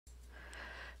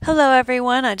Hello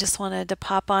everyone, I just wanted to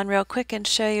pop on real quick and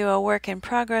show you a work in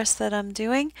progress that I'm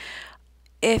doing.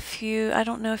 I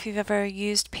don't know if you've ever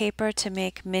used paper to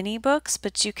make mini books,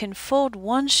 but you can fold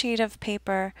one sheet of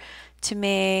paper to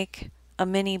make a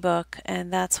mini book,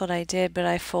 and that's what I did, but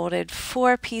I folded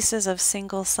 4 pieces of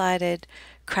single-sided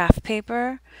craft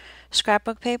paper,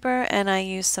 scrapbook paper, and I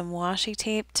used some washi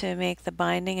tape to make the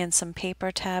binding and some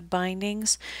paper tab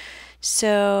bindings.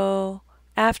 So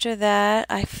after that,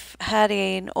 had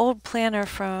an old planner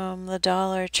from the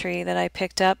Dollar Tree that I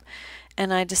picked up,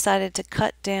 and I decided to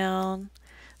cut down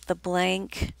the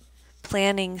blank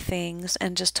planning things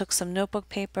and just took some notebook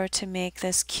paper to make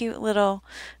this cute little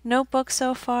notebook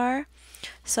so far.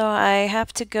 So I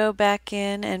have to go back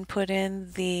in and put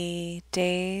in the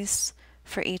days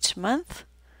for each month,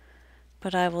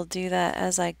 but I will do that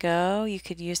as I go. You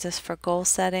could use this for goal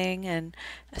setting, and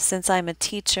since I'm a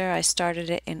teacher, I started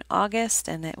it in August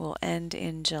and it will end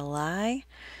in July.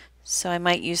 So I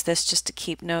might use this just to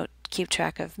keep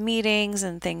track of meetings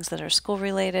and things that are school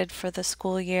related for the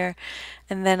school year.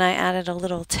 And then I added a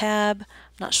little tab. I'm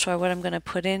not sure what I'm going to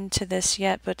put into this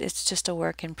yet, but it's just a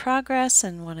work in progress,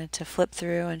 and wanted to flip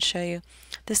through and show you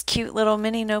this cute little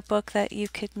mini notebook that you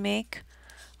could make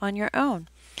on your own.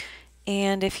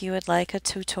 And if you would like a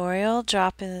tutorial,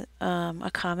 drop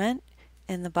a comment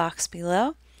in the box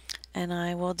below, and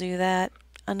I will do that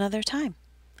another time.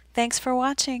 Thanks for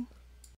watching.